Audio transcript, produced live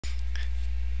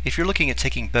If you're looking at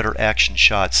taking better action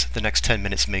shots, the next 10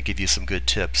 minutes may give you some good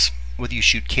tips. Whether you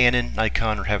shoot Canon,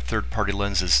 Nikon, or have third-party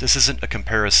lenses, this isn't a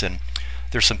comparison.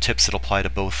 There's some tips that apply to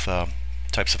both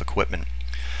types of equipment.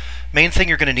 Main thing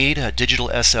you're going to need, a digital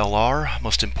SLR.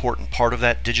 Most important part of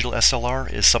that digital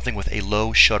SLR is something with a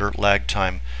low shutter lag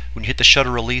time. When you hit the shutter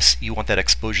release, you want that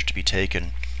exposure to be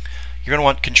taken. You're going to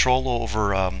want control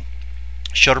over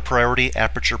shutter priority,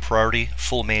 aperture priority,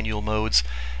 full manual modes,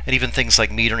 and even things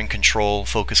like metering control,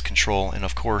 focus control, and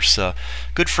of course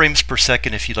good frames per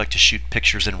second if you'd like to shoot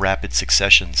pictures in rapid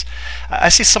successions. I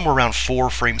say somewhere around 4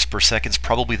 frames per second is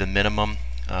probably the minimum.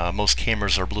 Most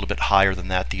cameras are a little bit higher than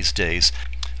that these days.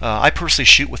 I personally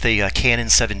shoot with a Canon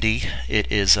 7D.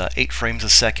 It is 8 frames a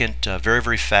second,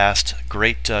 very fast,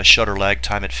 great shutter lag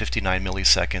time at 59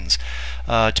 milliseconds.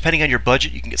 Depending on your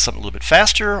budget, you can get something a little bit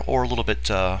faster or a little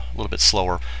bit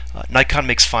slower. Nikon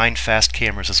makes fine, fast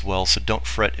cameras as well, so don't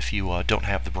fret if you don't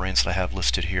have the brands that I have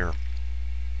listed here.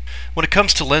 When it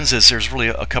comes to lenses, there's really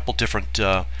a couple different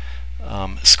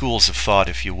schools of thought,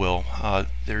 if you will.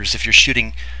 There's if you're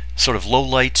shooting sort of low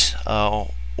light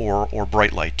or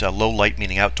bright light. Low light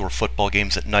meaning outdoor football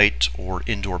games at night or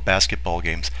indoor basketball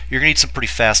games. You're going to need some pretty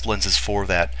fast lenses for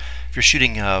that. If you're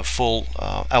shooting full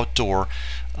outdoor,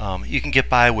 you can get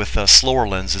by with slower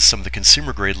lenses, some of the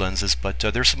consumer grade lenses, but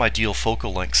there's some ideal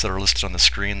focal lengths that are listed on the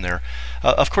screen there.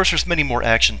 Of course, there's many more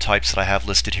action types that I have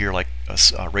listed here, like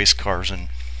race cars and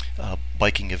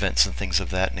biking events and things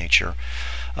of that nature.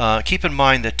 Keep in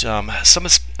mind that some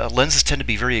lenses tend to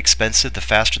be very expensive. The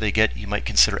faster they get, you might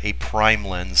consider a prime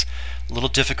lens. A little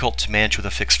difficult to manage with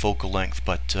a fixed focal length,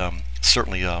 but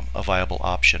certainly a viable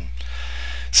option.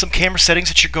 Some camera settings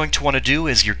that you're going to want to do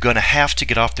is you're going to have to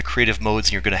get off the creative modes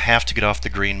and you're going to have to get off the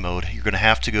green mode. You're going to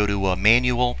have to go to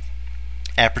manual,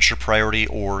 aperture priority,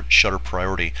 or shutter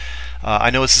priority. I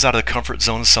know this is out of the comfort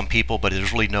zone of some people, but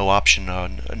there's really no option,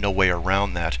 no way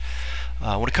around that.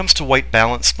 When it comes to white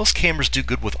balance, most cameras do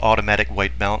good with automatic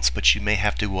white balance, but you may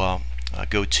have to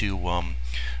go to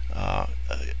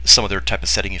some other type of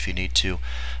setting if you need to.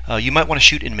 You might want to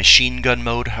shoot in machine gun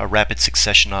mode, rapid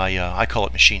succession. I call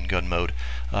it machine gun mode.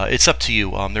 It's up to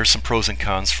you. There's some pros and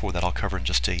cons for that I'll cover in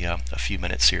just a few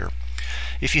minutes here.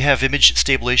 If you have image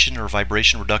stabilization or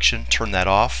vibration reduction, turn that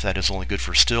off. That is only good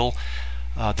for still.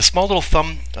 The small little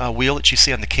thumb wheel that you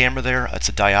see on the camera there, it's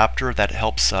a diopter that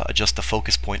helps adjust the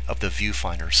focus point of the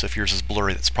viewfinder. So if yours is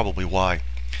blurry, that's probably why.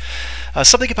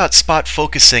 Something about spot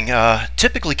focusing.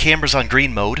 Typically cameras on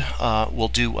green mode will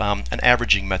do an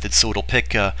averaging method, so it'll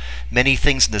pick many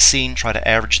things in the scene, try to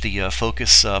average the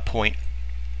focus point,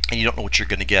 and you don't know what you're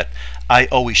going to get. I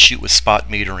always shoot with spot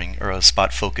metering or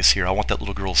spot focus here. I want that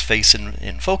little girl's face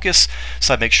in focus,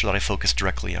 so I make sure that I focus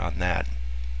directly on that.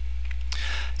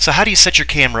 So how do you set your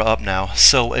camera up now?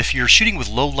 So if you're shooting with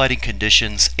low lighting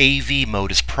conditions, AV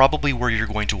mode is probably where you're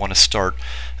going to want to start.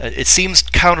 It seems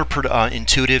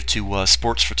counterintuitive to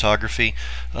sports photography,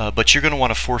 but you're going to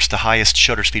want to force the highest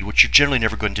shutter speed, which you're generally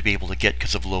never going to be able to get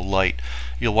because of low light.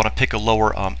 You'll want to pick a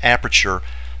lower aperture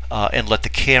and let the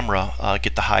camera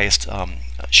get the highest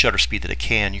shutter speed that it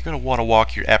can. You're going to want to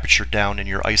walk your aperture down and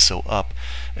your ISO up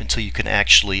until you can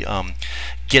actually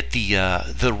get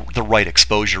the right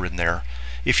exposure in there.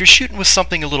 If you're shooting with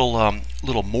something a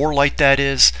little more light, that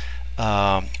is,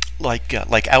 like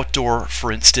outdoor,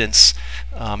 for instance,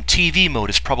 TV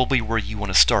mode is probably where you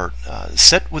want to start.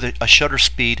 Set with a shutter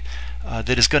speed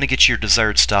that is going to get you your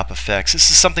desired stop effects.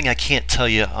 This is something I can't tell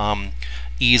you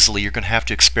easily. You're going to have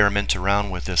to experiment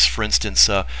around with this. For instance,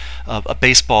 a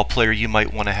baseball player, you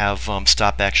might want to have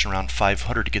stop action around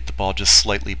 500 to get the ball just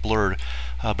slightly blurred,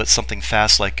 but something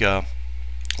fast like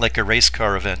a race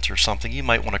car event or something, you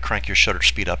might want to crank your shutter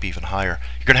speed up even higher.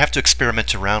 You're going to have to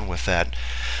experiment around with that.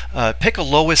 Pick a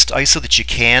lowest ISO that you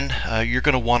can. You're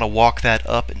going to want to walk that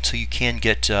up until you can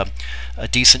get a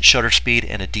decent shutter speed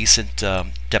and a decent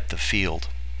depth of field.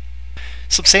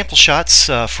 Some sample shots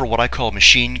for what I call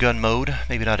machine gun mode.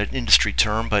 Maybe not an industry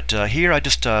term, but here I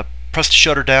just press the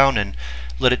shutter down and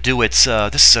let it do its,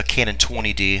 this is a Canon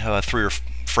 20D, 3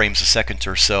 frames a second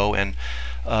or so, and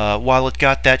while it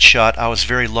got that shot, I was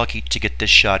very lucky to get this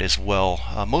shot as well.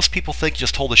 Most people think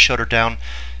just hold the shutter down,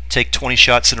 take 20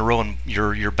 shots in a row, and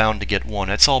you're bound to get one.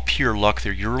 That's all pure luck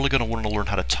there. You're really going to want to learn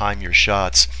how to time your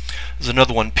shots. There's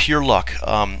another one, pure luck,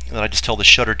 that I just held the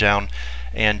shutter down,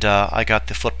 and I got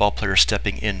the football player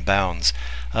stepping in bounds.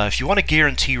 If you want to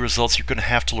guarantee results, you're going to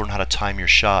have to learn how to time your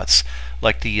shots,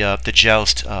 like the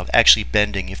joust actually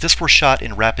bending. If this were shot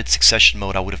in rapid succession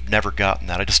mode, I would have never gotten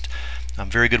that. I'm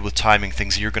very good with timing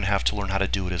things. You're going to have to learn how to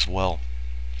do it as well.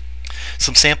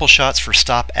 Some sample shots for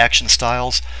stop action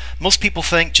styles. Most people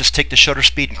think just take the shutter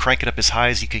speed and crank it up as high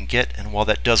as you can get, and while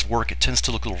that does work, it tends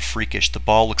to look a little freakish. The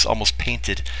ball looks almost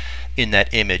painted in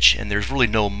that image, and there's really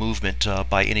no movement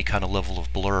by any kind of level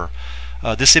of blur.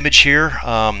 This image here,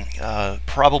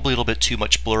 probably a little bit too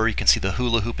much blur. You can see the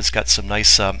hula hoop has got some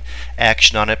nice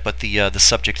action on it, but the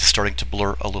subject is starting to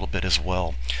blur a little bit as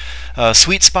well.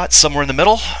 Sweet spot somewhere in the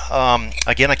middle.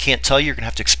 Again, I can't tell you. You're going to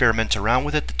have to experiment around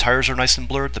with it. The tires are nice and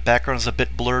blurred. The background is a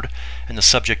bit blurred, and the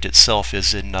subject itself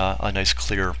is in a nice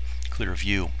clear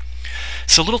view.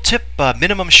 So, little tip,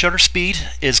 minimum shutter speed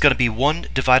is going to be 1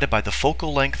 divided by the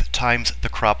focal length times the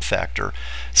crop factor.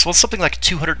 So on something like a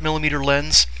 200mm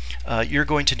lens, you're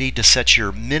going to need to set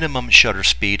your minimum shutter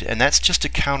speed, and that's just to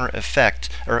counteract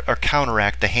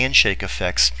the handshake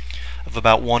effects of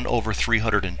about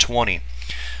 1/320.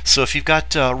 So if you've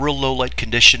got real low light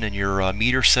condition and your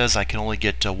meter says I can only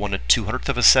get 1/200th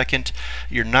of a second,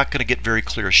 you're not going to get very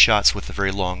clear shots with a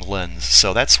very long lens.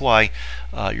 So that's why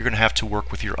you're going to have to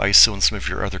work with your ISO and some of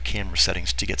your other camera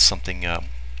settings to get something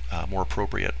more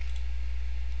appropriate.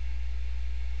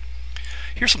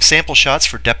 Here's some sample shots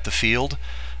for depth of field.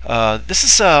 This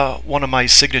is one of my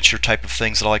signature type of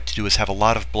things that I like to do, is have a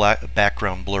lot of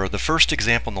background blur. The first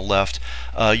example on the left,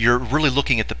 you're really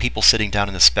looking at the people sitting down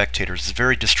and the spectators. It's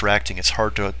very distracting. It's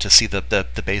hard to see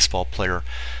the baseball player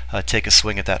take a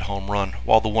swing at that home run.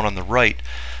 While the one on the right,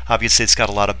 obviously it's got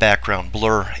a lot of background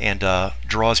blur and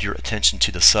draws your attention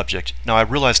to the subject. Now I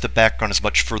realize the background is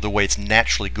much further away. It's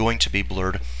naturally going to be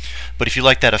blurred, but if you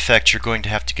like that effect, you're going to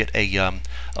have to get a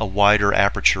wider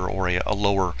aperture or a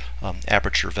lower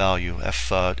aperture value.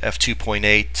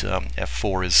 f2.8,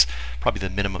 f4 is probably the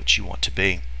minimum that you want to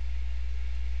be.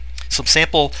 Some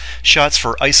sample shots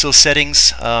for ISO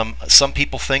settings. Some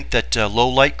people think that low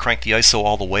light, crank the ISO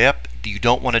all the way up. You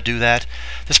don't want to do that.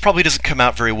 This probably doesn't come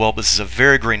out very well, but this is a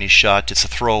very grainy shot. It's a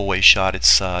throwaway shot.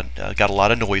 It's got a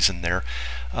lot of noise in there.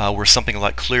 Where something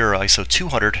like clear ISO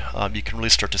 200, you can really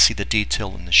start to see the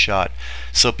detail in the shot.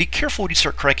 So be careful when you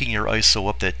start cranking your ISO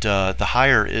up that the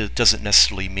higher it doesn't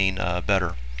necessarily mean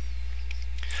better.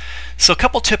 So a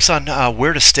couple tips on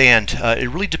where to stand. It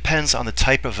really depends on the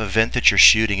type of event that you're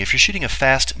shooting. If you're shooting a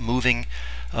fast moving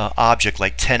object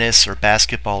like tennis or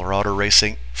basketball or auto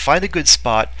racing, find a good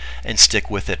spot and stick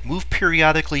with it. Move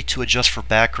periodically to adjust for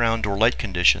background or light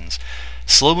conditions.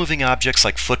 Slow moving objects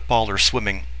like football or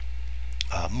swimming,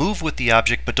 move with the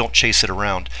object but don't chase it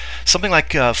around. Something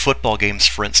like football games,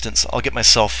 for instance, I'll get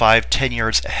myself 5-10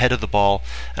 yards ahead of the ball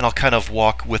and I'll kind of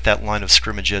walk with that line of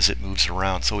scrimmage as it moves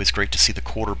around. It's always great to see the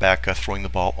quarterback throwing the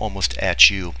ball almost at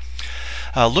you.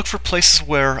 Look for places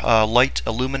where light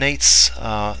illuminates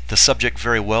the subject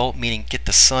very well, meaning get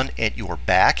the sun at your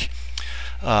back.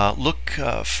 Look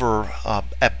for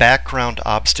background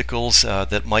obstacles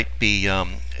that might be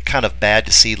kind of bad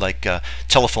to see, like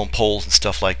telephone poles and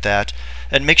stuff like that,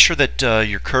 and make sure that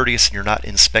you're courteous and you're not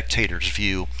in spectator's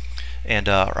view and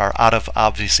are out of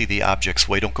obviously the object's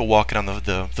way. Don't go walking on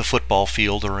the football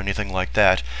field or anything like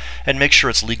that, and make sure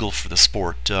it's legal for the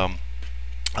sport.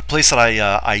 A place that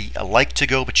I like to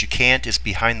go but you can't is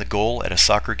behind the goal at a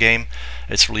soccer game.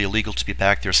 It's really illegal to be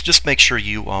back there, so just make sure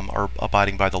you are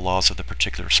abiding by the laws of the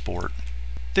particular sport.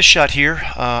 This shot here,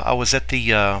 I was at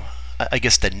the I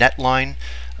guess the net line.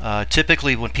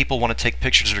 Typically when people want to take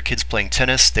pictures of their kids playing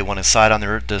tennis, they want to side on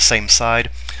the same side.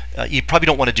 You probably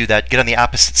don't want to do that. Get on the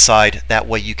opposite side. That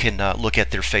way you can look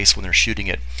at their face when they're shooting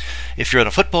it. If you're at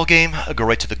a football game, go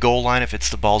right to the goal line. If it's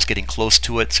the ball's getting close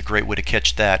to it, it's a great way to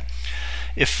catch that.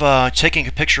 If taking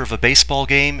a picture of a baseball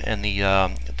game and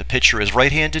the pitcher is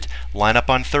right-handed, line up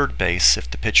on third base. If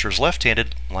the pitcher is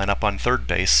left-handed, line up on third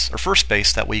base or first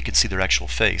base. That way you can see their actual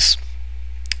face.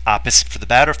 Opposite for the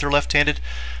batter, if they're left-handed,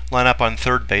 line up on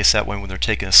third base. That way when they're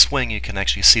taking a swing, you can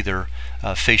actually see their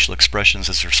facial expressions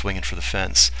as they're swinging for the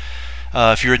fence.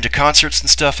 If you're into concerts and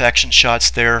stuff, action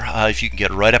shots there, if you can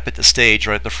get right up at the stage,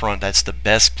 right at the front, that's the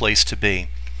best place to be.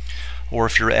 Or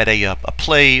if you're at a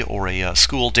play or a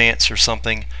school dance or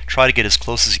something, try to get as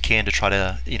close as you can to try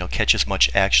to catch as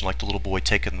much action, like the little boy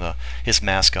taking his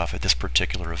mask off at this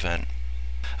particular event.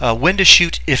 When to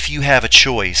shoot if you have a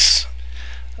choice.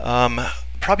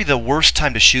 Probably the worst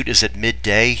time to shoot is at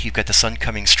midday. You've got the sun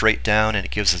coming straight down and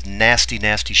it gives us nasty,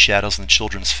 nasty shadows in the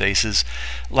children's faces.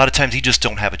 A lot of times you just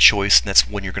don't have a choice, and that's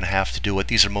when you're going to have to do it.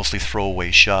 These are mostly throwaway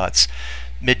shots.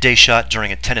 Midday shot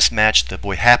during a tennis match, the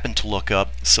boy happened to look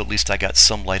up, so at least I got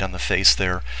some light on the face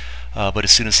there. But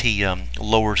as soon as he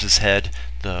lowers his head,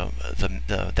 the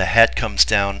head comes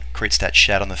down, creates that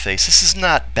shadow on the face. This is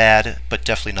not bad, but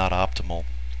definitely not optimal.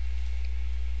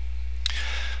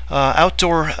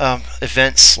 Outdoor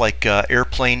events like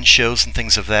airplane shows and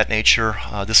things of that nature.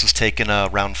 This was taken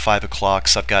around 5 o'clock,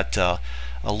 so I've got a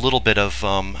little bit of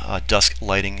dusk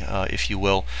lighting, if you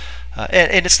will.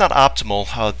 And it's not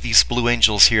optimal. These Blue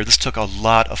Angels here, this took a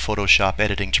lot of Photoshop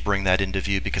editing to bring that into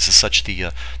view because as such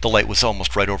the light was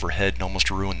almost right overhead and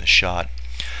almost ruined the shot.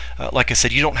 Like I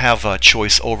said, you don't have a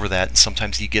choice over that, and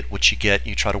sometimes you get what you get and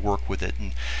you try to work with it.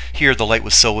 And here the light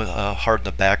was so hard in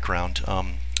the background,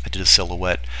 I did a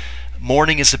silhouette.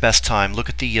 Morning is the best time. Look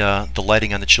at the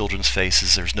lighting on the children's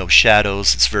faces. There's no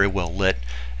shadows. It's very well lit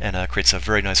and creates a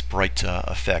very nice bright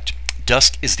effect.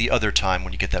 Dusk is the other time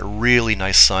when you get that really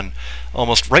nice sun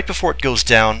almost right before it goes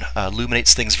down,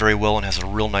 illuminates things very well and has a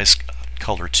real nice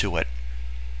color to it.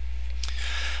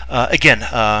 Again,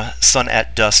 sun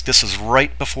at dusk. This was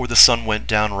right before the sun went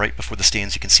down, right before the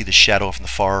stands. You can see the shadow from the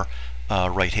far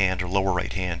right hand or lower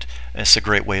right hand. And it's a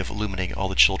great way of illuminating all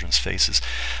the children's faces.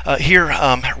 Here,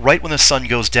 right when the sun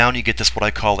goes down, you get this what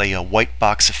I call a white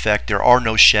box effect. There are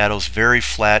no shadows, very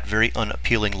flat, very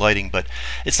unappealing lighting, but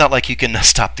it's not like you can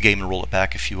stop the game and roll it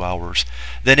back a few hours.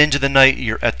 Then into the night,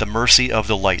 you're at the mercy of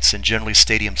the lights, and generally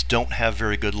stadiums don't have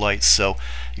very good lights, so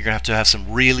you're going to have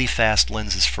some really fast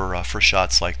lenses for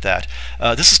shots like that.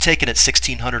 This is taken at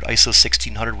 1600, ISO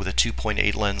 1600 with a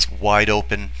 2.8 lens, wide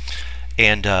open.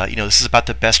 And you know, this is about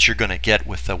the best you're going to get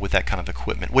with that kind of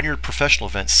equipment. When you're at professional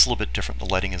events, it's a little bit different. The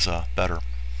lighting is better.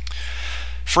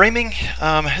 Framing,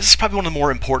 this is probably one of the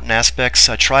more important aspects.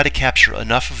 I try to capture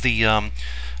enough of the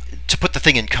to put the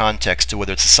thing in context to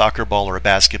whether it's a soccer ball or a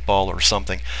basketball or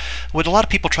something. What a lot of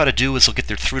people try to do is they'll get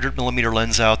their 300mm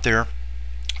lens out there.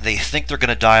 They think they're going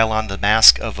to dial on the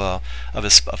mask of a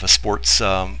sports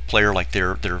player, like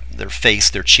their face,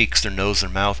 their cheeks, their nose, their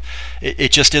mouth.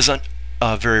 It just isn't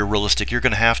very realistic. You're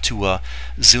going to have to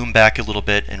zoom back a little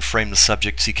bit and frame the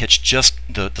subject so you catch just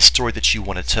the story that you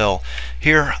want to tell.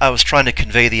 Here I was trying to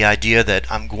convey the idea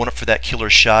that I'm going up for that killer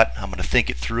shot. I'm going to think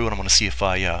it through and I'm going to see if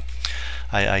I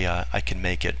can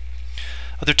make it.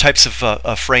 Other types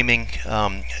of framing,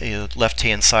 left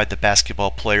hand side, the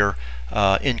basketball player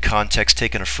in context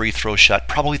taking a free throw shot,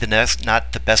 probably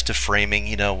not the best of framing.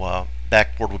 You know,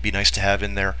 backboard would be nice to have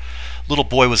in there. Little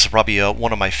boy was probably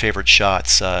one of my favorite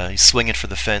shots. He's swinging for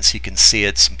the fence. You can see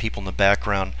it. Some people in the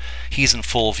background. He's in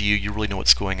full view. You really know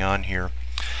what's going on here.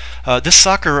 This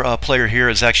soccer player here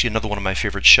is actually another one of my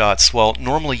favorite shots. Well,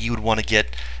 normally you would want to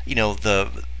get, you know,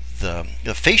 the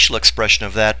facial expression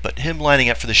of that, but him lining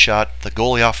up for the shot, the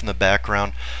goalie off in the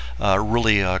background,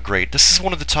 really great. This is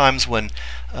one of the times when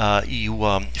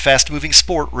fast-moving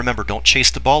sport, remember, don't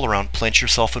chase the ball around, plant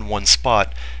yourself in one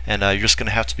spot, and you're just going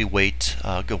to have to wait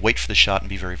for the shot and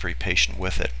be very, very patient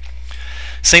with it.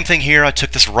 Same thing here. I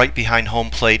took this right behind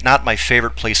home plate, not my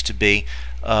favorite place to be.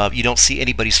 You don't see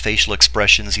anybody's facial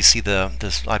expressions. You see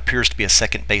this appears to be a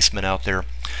second baseman out there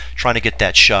trying to get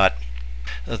that shot.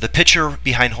 The pitcher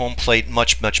behind home plate,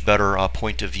 much better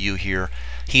point of view here.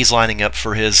 He's lining up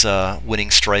for his winning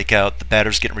strikeout. The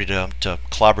batter's getting ready to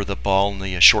clobber the ball, and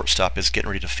the shortstop is getting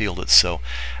ready to field it. So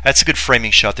that's a good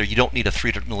framing shot there. You don't need a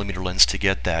 300mm lens to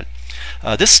get that.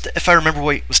 This, if I remember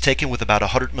right, was taken with about a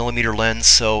 100mm lens.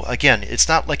 So again, it's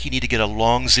not like you need to get a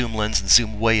long zoom lens and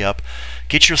zoom way up.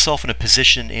 Get yourself in a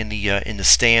position in the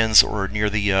stands or near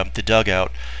the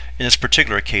dugout. In this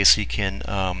particular case, you can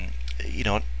you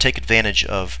know, take advantage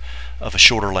of a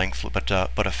shorter length but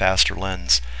a faster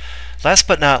lens. Last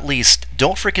but not least,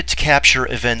 don't forget to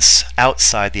capture events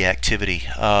outside the activity.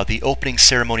 The opening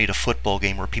ceremony at a football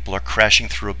game where people are crashing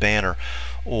through a banner,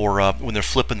 or when they're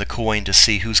flipping the coin to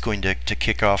see who's going to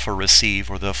kick off or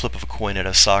receive, or the flip of a coin at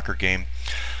a soccer game.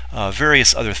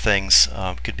 Various other things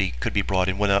could be brought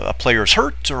in. When a player is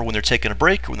hurt, or when they're taking a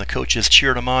break, or when the coach is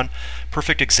cheering them on.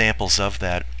 Perfect examples of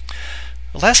that.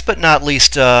 Last but not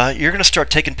least, you're going to start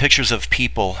taking pictures of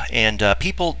people, and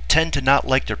people tend to not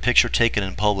like their picture taken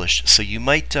and published, so you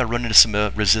might run into some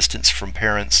resistance from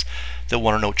parents that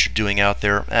want to know what you're doing out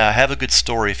there. Have a good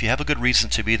story. If you have a good reason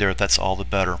to be there, that's all the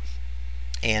better.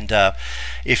 And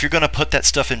if you're going to put that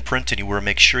stuff in print anywhere,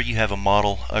 make sure you have a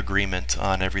model agreement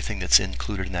on everything that's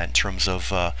included in that in terms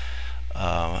of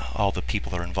all the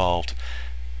people that are involved.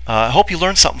 I hope you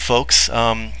learned something, folks.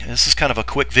 This is kind of a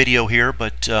quick video here,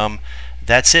 but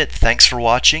that's it. Thanks for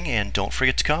watching, and don't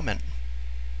forget to comment.